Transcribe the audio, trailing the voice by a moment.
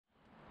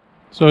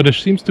So there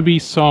seems to be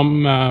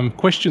some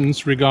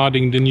questions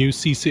regarding the new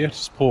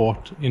CCS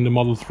port in the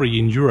Model 3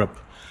 in Europe,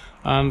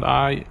 and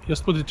I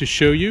just wanted to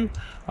show you.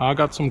 I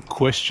got some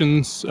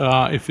questions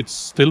if it's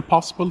still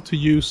possible to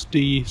use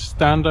the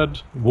standard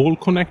wall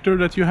connector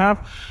that you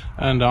have,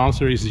 and the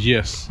answer is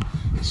yes.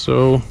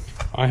 So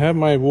I have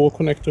my wall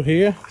connector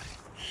here,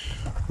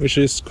 which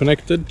is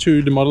connected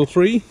to the Model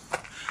 3.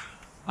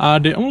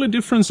 The only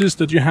difference is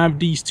that you have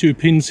these two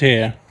pins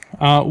here,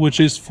 which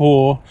is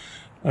for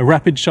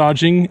rapid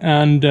charging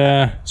and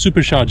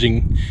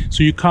supercharging.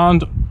 So you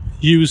can't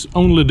use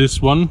only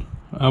this one,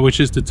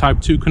 which is the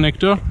Type 2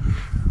 connector,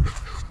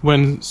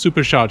 when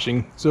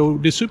supercharging. So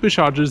the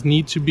superchargers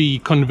need to be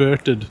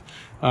converted.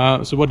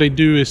 So what they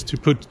do is to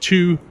put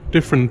two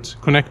different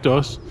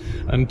connectors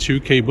and two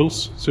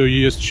cables. So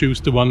you just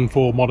choose the one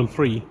for Model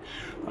 3.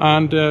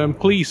 And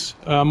please,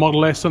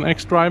 Model S and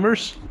X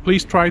drivers,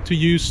 please try to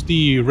use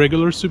the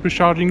regular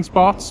supercharging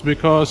spots,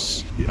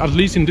 because at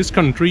least in this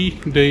country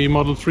the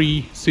Model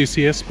 3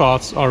 CCS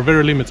spots are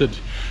very limited.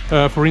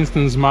 For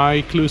instance,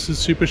 my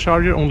closest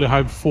supercharger only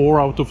have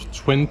 4 out of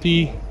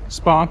 20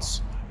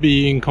 spots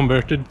being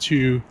converted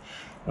to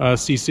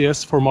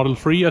CCS for Model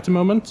 3 at the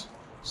moment.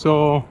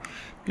 So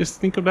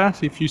just think of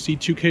that. If you see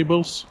two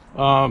cables,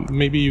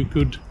 maybe you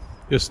could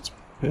just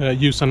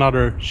use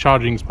another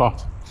charging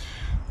spot.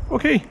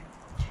 Okay,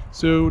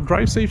 so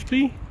drive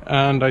safely,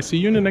 and I see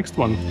you in the next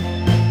one.